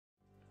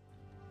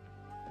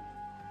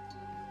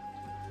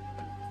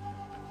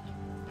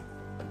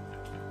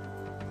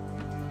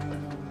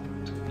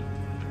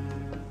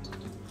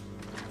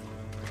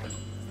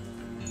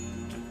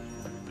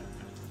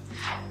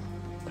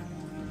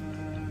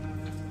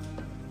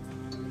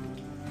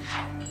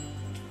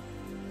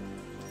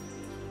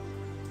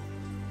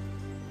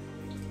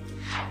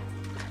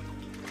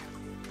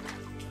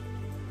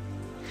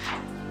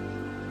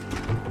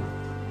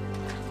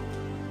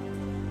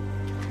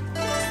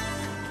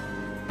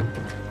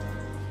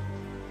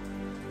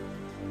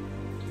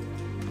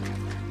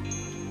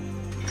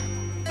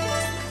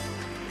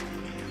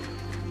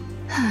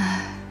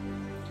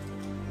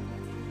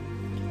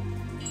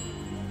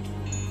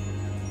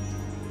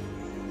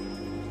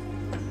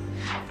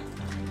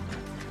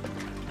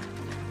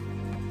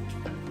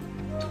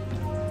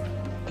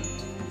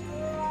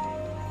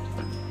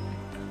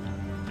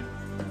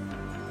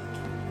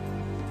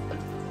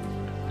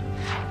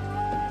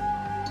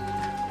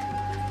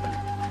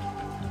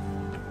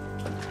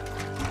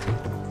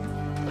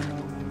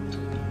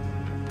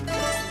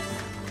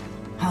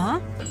Huh?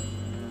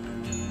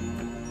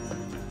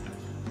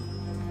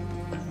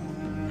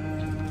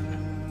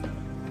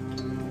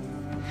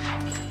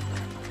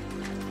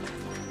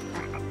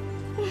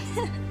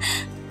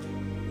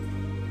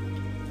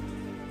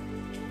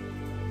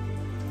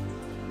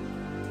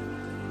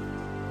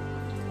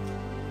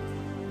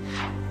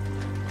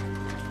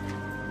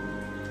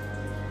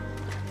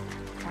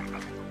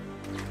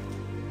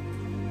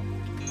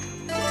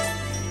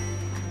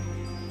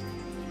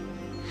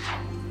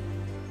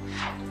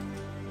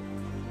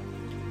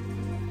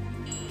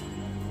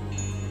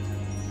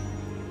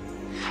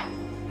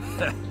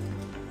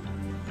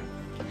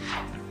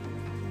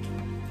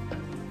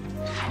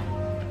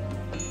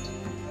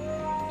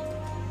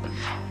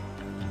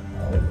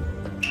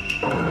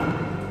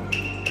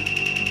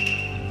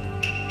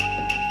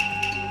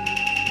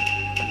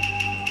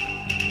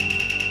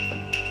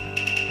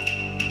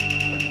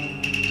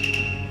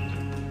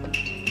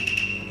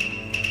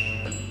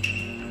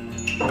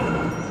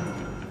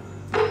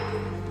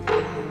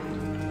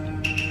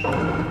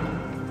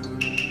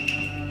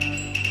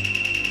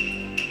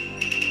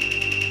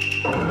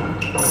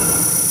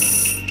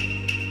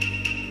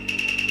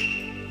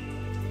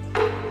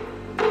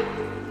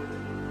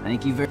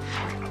 Thank you very...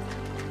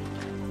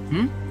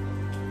 Hmm?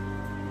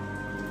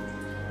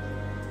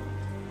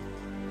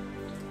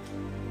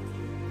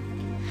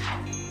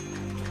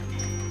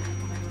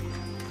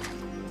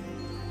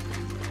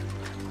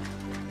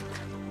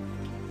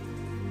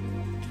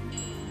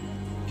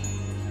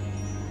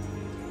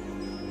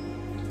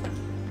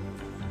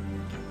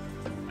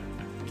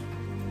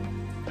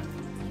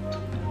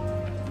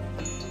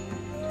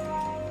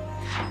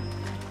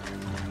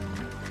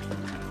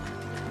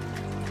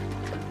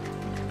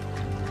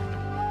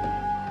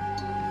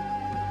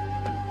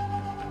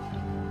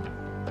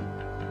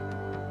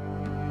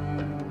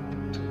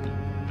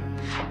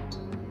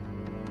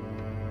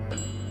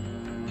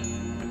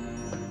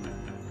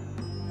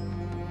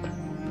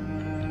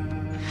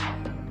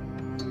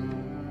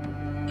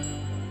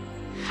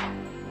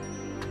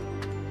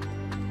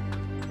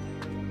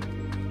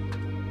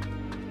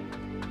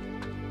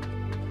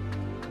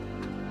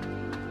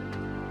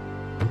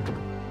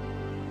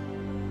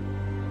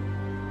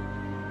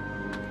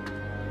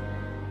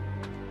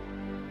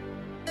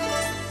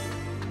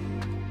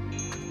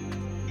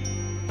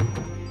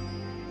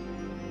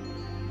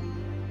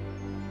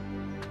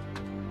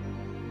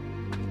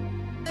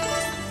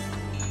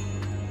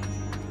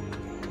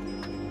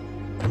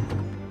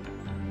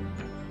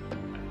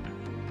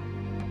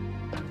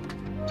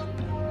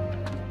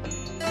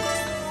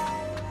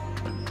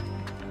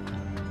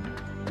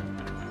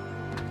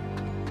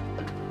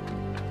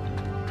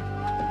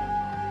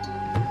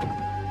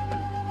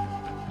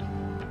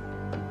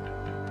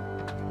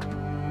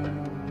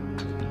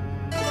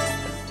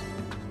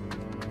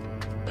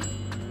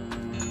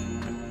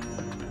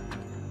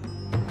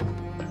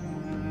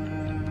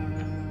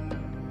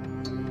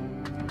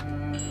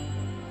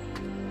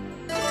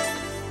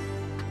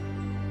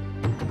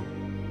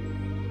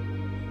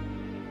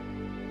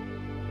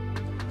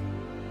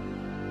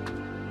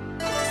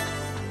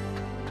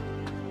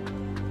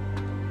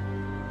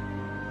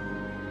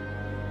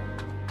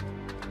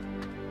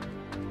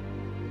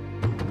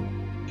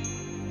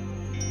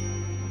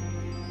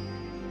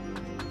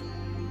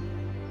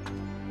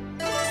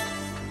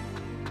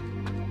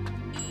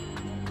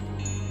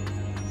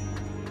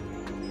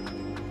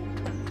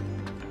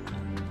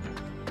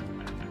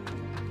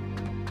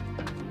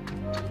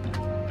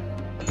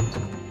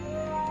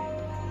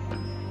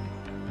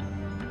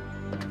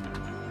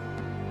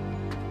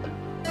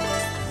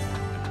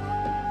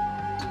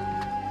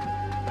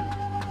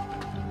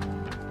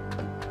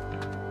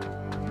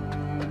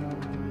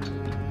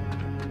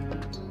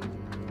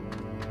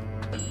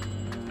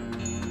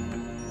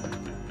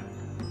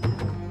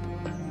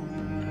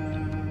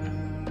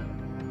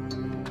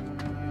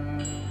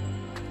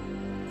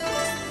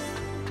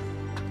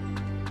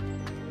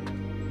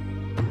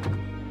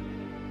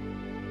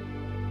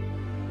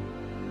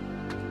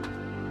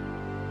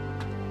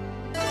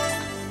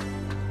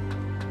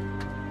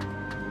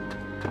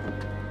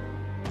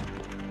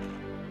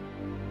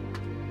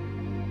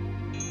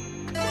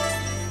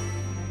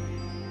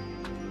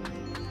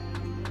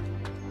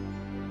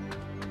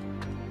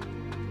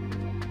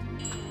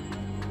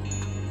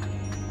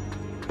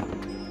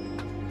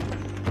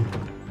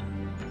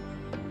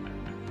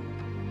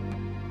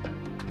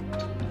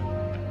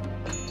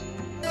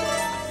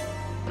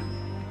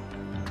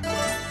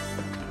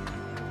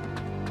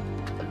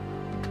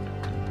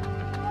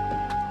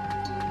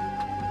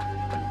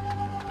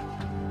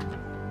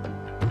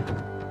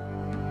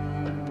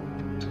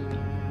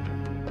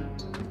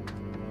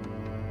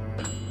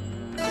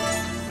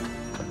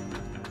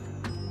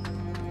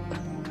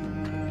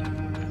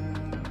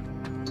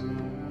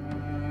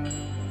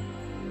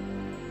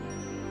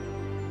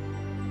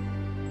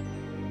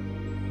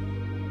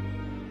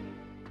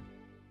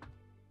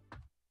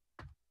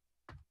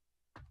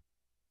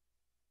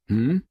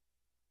 Hmm?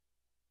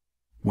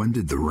 When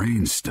did the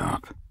rain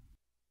stop?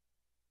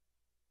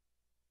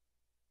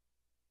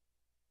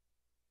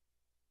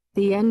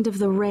 The end of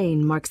the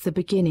rain marks the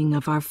beginning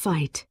of our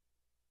fight.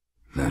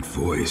 That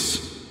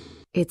voice.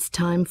 It's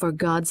time for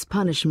God's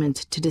punishment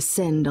to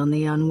descend on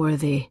the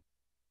unworthy.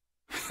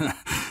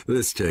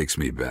 This takes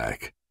me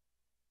back.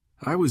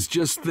 I was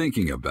just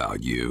thinking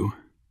about you.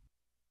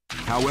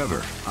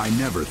 However, I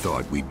never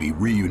thought we'd be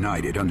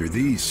reunited under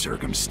these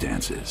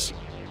circumstances.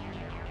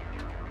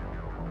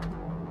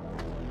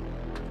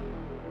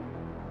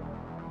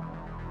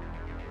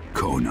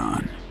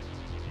 Conan.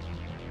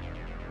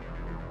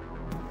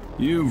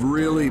 You've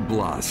really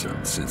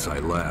blossomed since I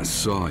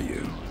last saw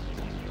you.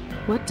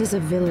 What does a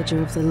villager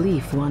of the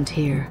Leaf want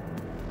here?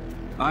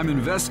 I'm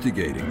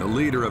investigating the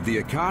leader of the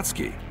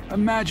Akatsuki.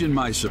 Imagine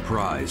my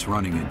surprise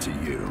running into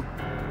you.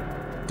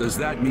 Does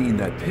that mean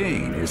that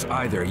Pain is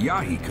either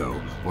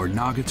Yahiko or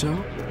Nagato?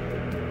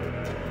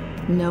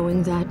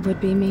 Knowing that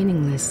would be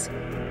meaningless.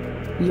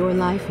 Your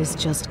life is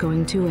just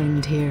going to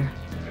end here.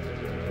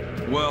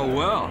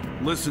 Well,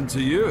 listen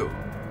to you.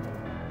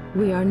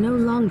 We are no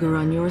longer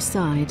on your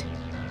side.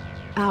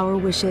 Our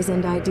wishes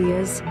and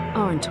ideas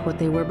aren't what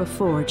they were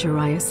before,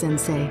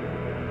 Jiraiya-sensei.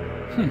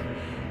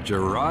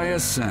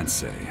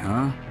 Jiraiya-sensei,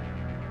 huh?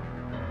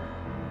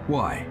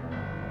 Why?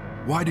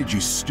 Why did you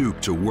stoop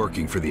to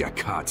working for the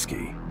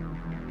Akatsuki?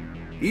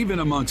 Even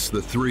amongst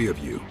the three of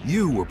you,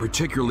 you were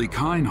particularly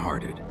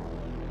kind-hearted.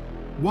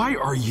 Why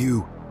are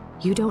you...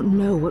 You don't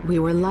know what we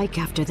were like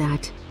after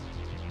that.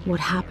 What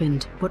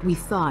happened, what we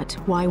thought,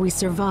 why we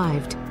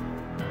survived.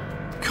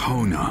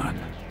 Conan.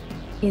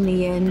 In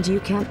the end, you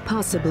can't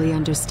possibly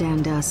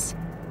understand us.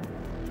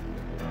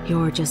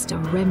 You're just a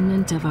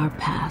remnant of our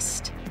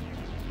past.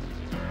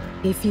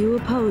 If you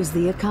oppose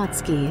the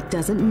Akatsuki, it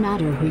doesn't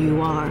matter who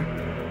you are.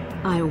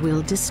 I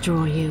will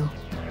destroy you.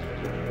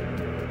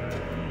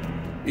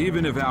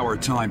 Even if our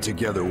time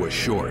together was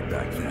short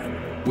back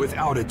then,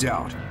 without a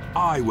doubt,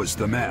 I was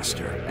the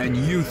master, and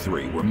you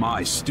three were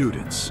my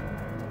students.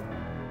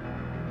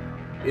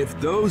 If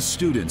those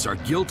students are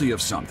guilty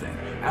of something,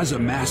 as a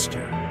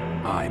master,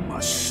 I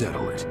must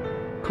settle it.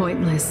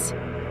 Pointless.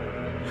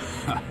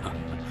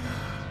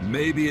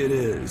 Maybe it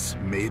is,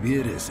 maybe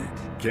it isn't.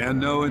 Can't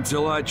know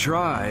until I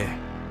try.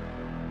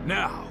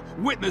 Now,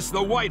 witness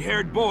the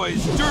white-haired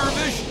boy's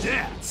dervish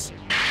dance!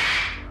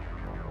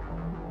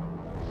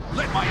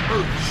 Let my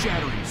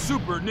earth-shattering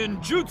super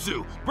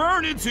ninjutsu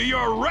burn into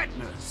your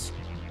retinas!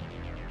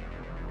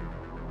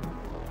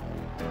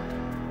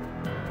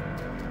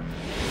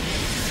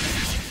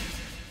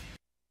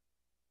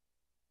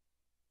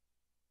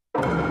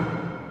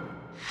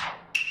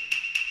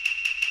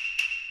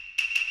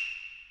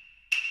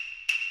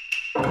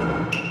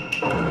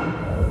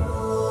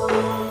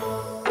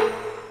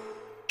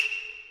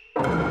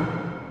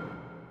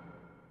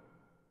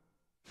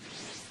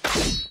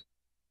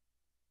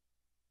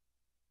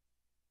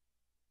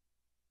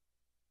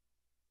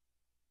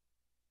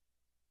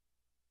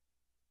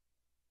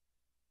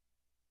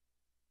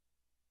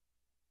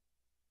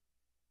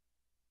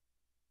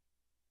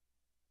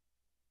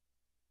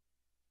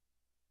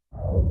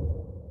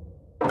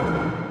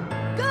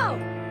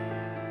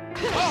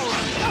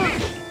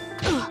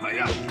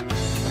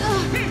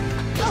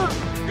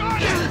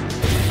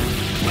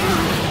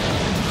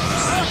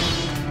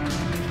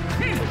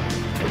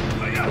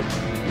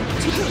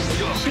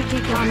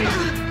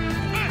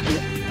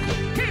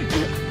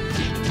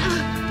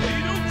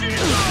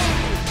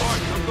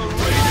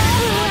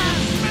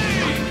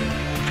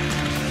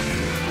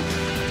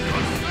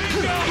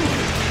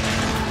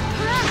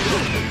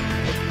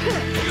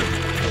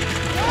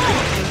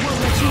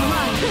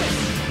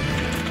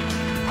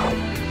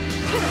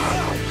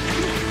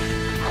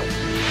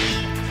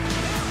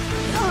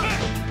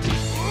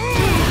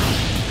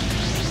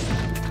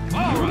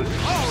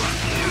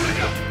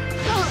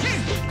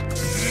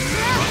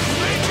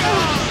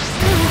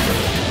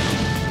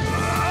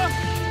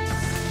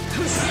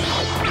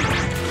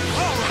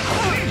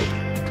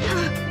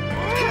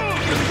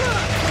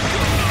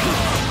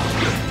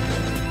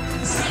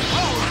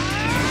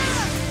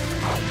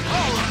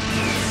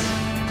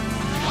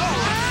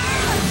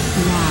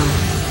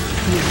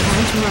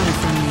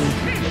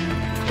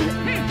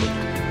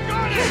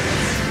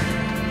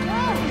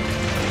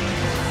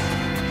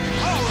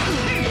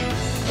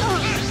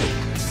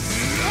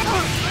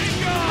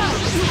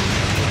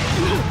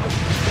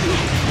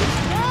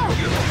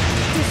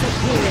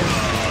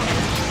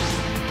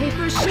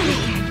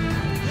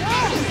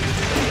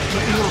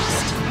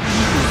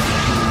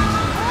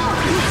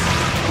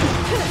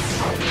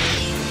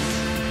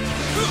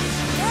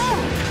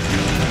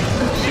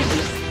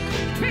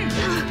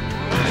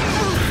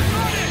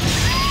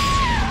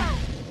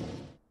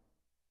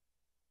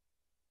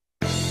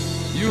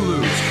 You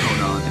lose,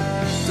 Conan.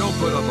 Don't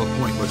put up a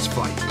pointless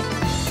fight.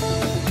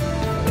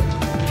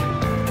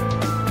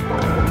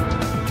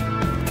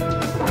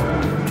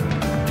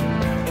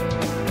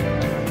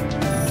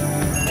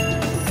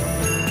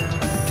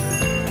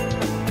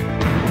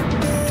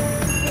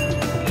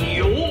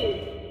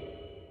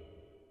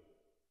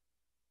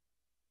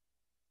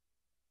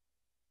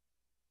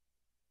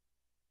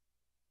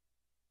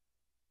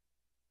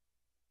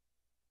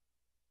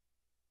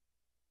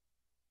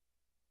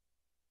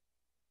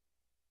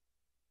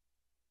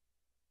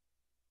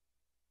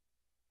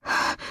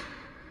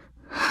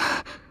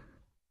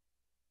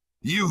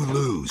 You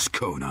lose,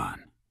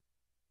 Conan.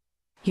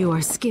 You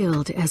are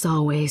skilled as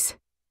always.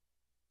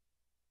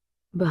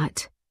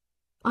 But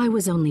I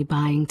was only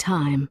buying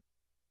time.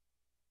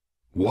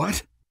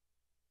 What?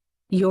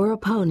 Your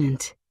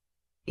opponent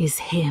is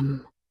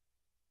him.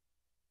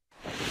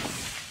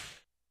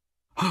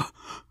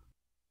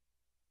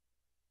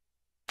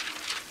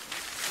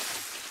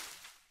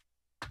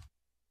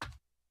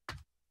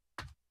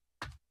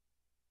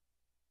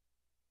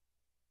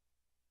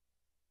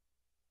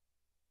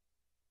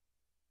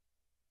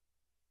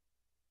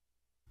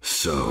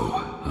 So,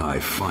 I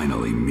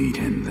finally meet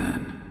him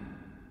then.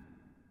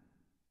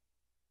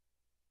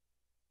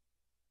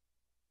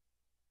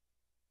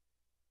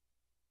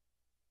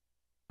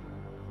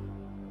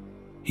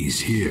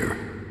 He's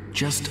here,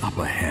 just up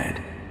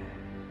ahead.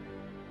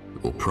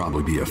 It will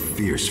probably be a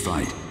fierce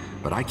fight,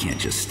 but I can't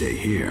just stay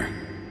here.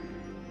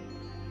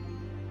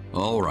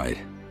 All right,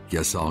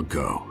 guess I'll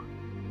go.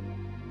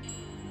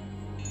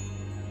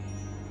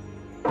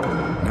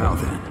 Now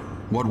then,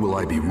 what will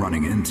I be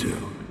running into?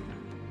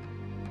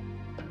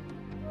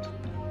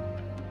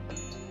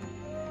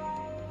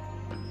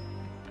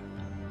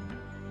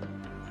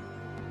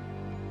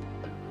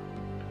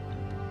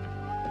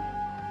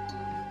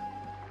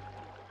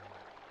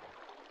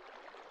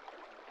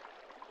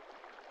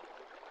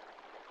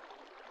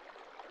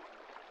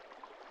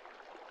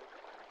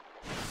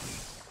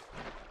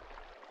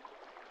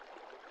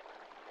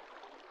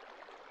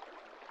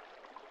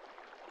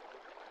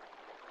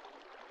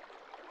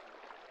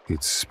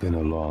 It's been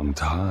a long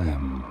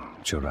time,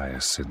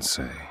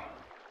 Jiraiya-sensei.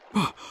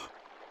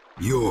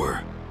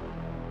 You're...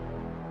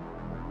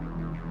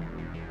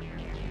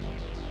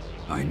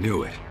 I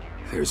knew it.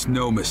 There's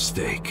no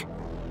mistake.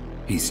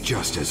 He's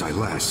just as I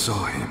last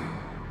saw him.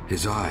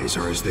 His eyes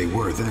are as they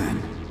were then.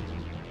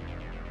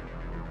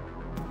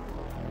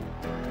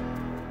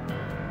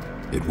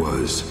 It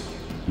was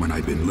when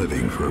I'd been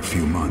living for a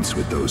few months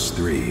with those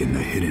three in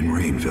the Hidden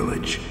Rain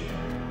Village.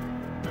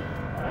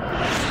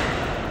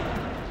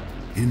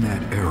 In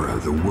that era,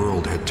 the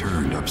world had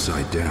turned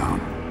upside down.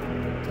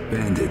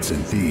 Bandits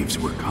and thieves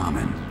were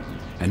common,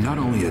 and not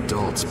only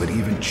adults, but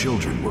even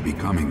children were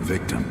becoming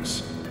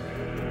victims.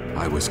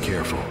 I was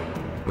careful,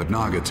 but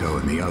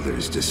Nagato and the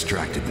others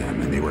distracted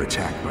them and they were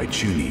attacked by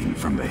Chunin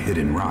from the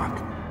Hidden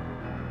Rock.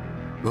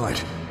 But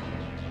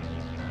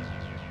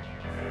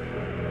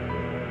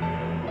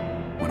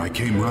when I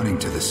came running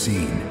to the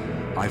scene,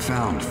 I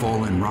found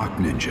fallen rock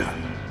ninja,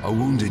 a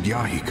wounded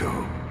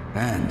Yahiko,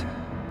 and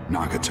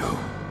Nagato,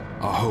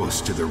 a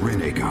host to the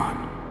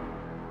Rinnegan.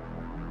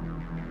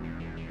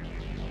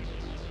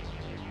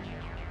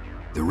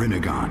 The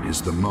Rinnegan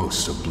is the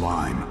most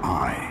sublime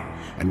eye,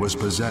 and was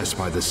possessed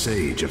by the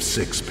Sage of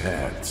Six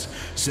Paths,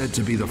 said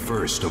to be the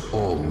first of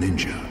all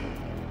ninja.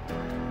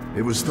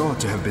 It was thought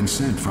to have been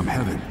sent from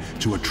heaven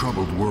to a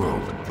troubled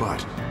world,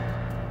 but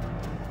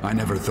I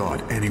never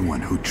thought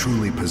anyone who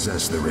truly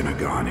possessed the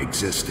Rinnegan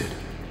existed.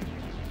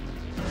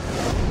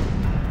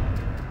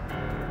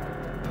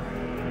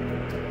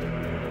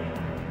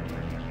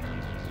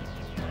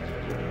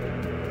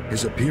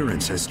 His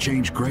appearance has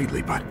changed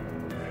greatly, but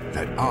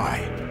that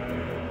eye...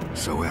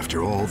 So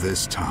after all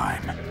this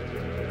time,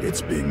 it's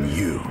been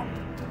you,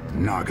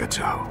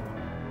 Nagato.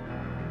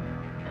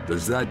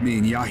 Does that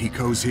mean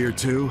Yahiko's here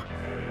too?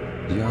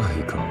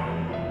 Yahiko?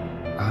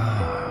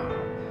 Ah,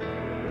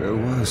 there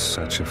was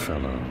such a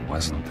fellow,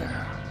 wasn't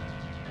there?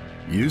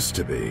 Used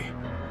to be.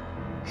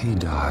 He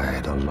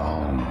died a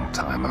long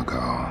time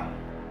ago.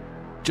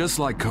 Just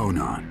like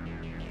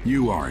Conan,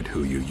 you aren't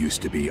who you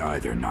used to be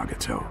either,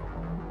 Nagato.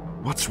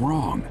 What's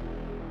wrong?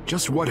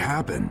 Just what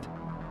happened?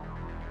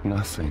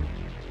 Nothing.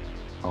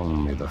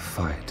 Only the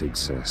fight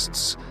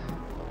exists.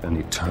 An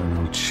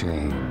eternal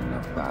chain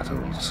of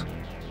battles.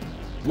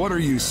 What are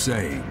you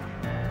saying?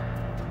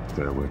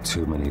 There were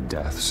too many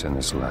deaths in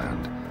this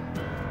land.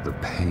 The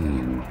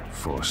pain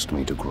forced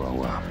me to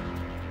grow up.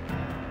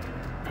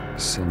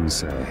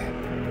 Sensei,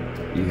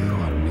 you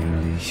are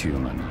merely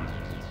human.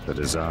 But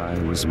as I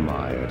was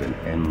mired in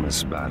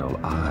endless battle,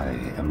 I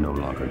am no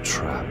longer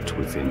trapped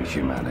within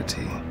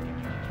humanity.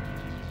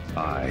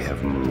 I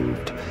have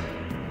moved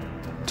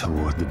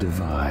toward the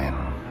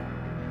divine.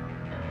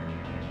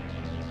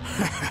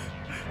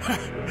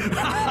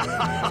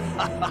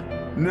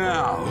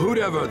 Now, who'd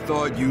ever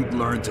thought you'd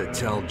learn to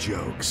tell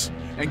jokes?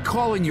 And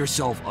calling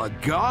yourself a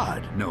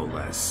god, no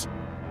less.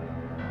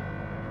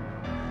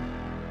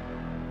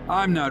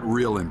 I'm not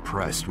real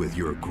impressed with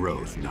your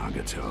growth,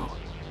 Nagato.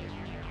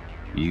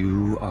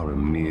 You are a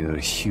mere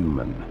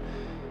human.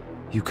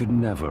 You could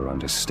never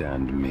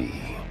understand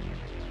me.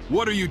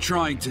 What are you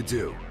trying to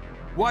do?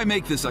 Why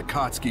make this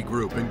Akatsuki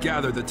group and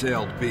gather the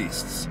tailed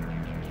beasts?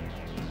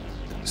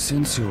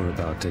 Since you're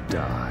about to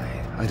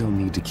die, I don't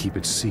need to keep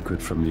it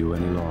secret from you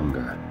any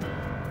longer.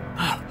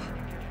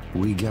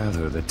 We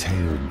gather the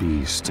tailed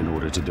beast in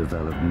order to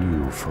develop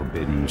new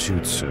forbidden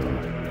jutsu.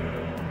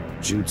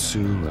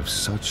 Jutsu of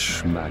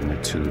such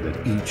magnitude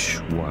that each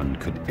one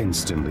could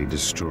instantly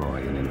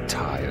destroy an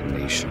entire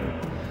nation.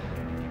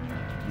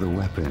 The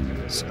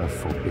weapons of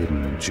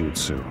forbidden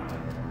jutsu.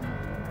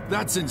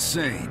 That's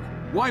insane.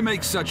 Why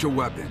make such a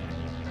weapon?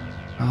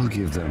 I'll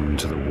give them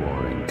to the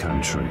warring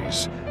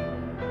countries.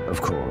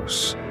 Of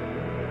course,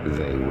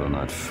 they will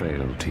not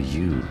fail to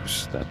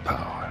use that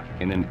power.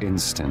 In an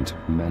instant,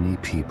 many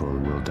people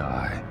will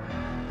die.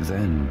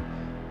 Then,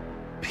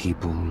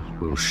 people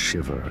will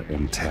shiver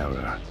in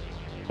terror.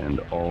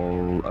 And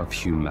all of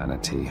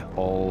humanity,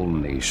 all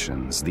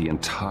nations, the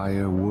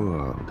entire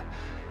world,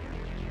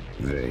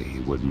 they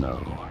would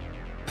know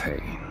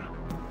pain.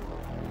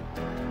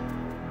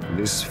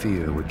 This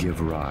fear would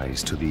give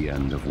rise to the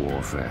end of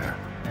warfare.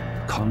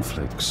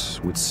 Conflicts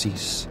would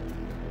cease.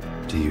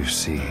 Do you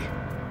see?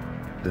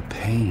 The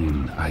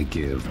pain I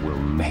give will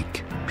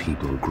make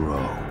people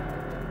grow.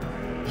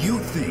 You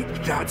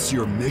think that's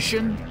your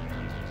mission?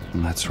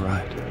 That's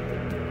right.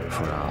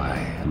 For I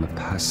am a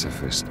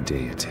pacifist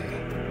deity.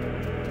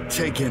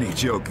 Take any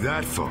joke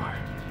that far,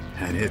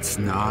 and it's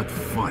not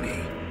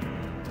funny.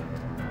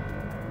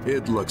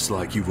 It looks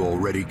like you've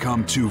already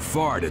come too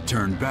far to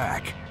turn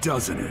back,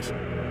 doesn't it?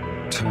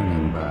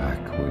 Turning back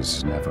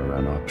was never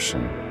an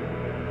option.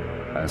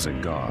 As a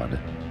god,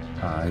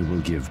 I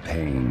will give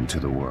pain to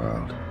the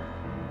world.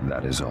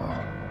 That is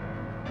all.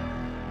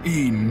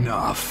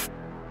 Enough!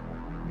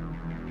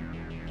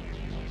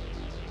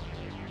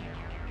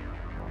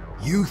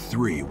 You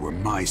three were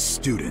my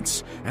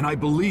students, and I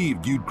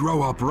believed you'd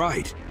grow up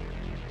right.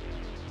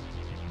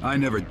 I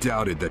never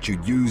doubted that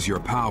you'd use your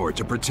power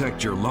to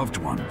protect your loved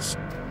ones.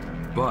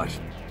 But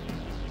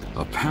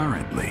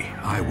apparently,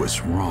 I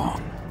was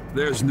wrong.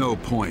 There's no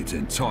point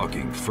in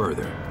talking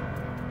further.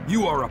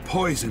 You are a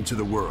poison to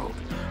the world.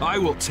 I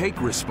will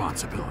take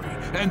responsibility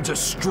and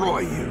destroy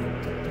you.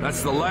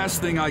 That's the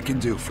last thing I can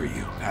do for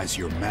you as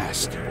your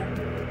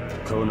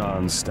master.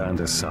 Conan,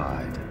 stand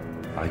aside.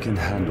 I can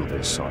handle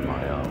this on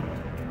my own.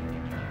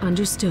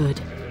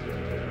 Understood.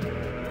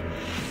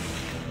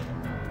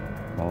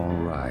 All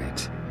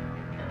right.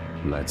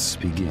 Let's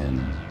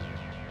begin.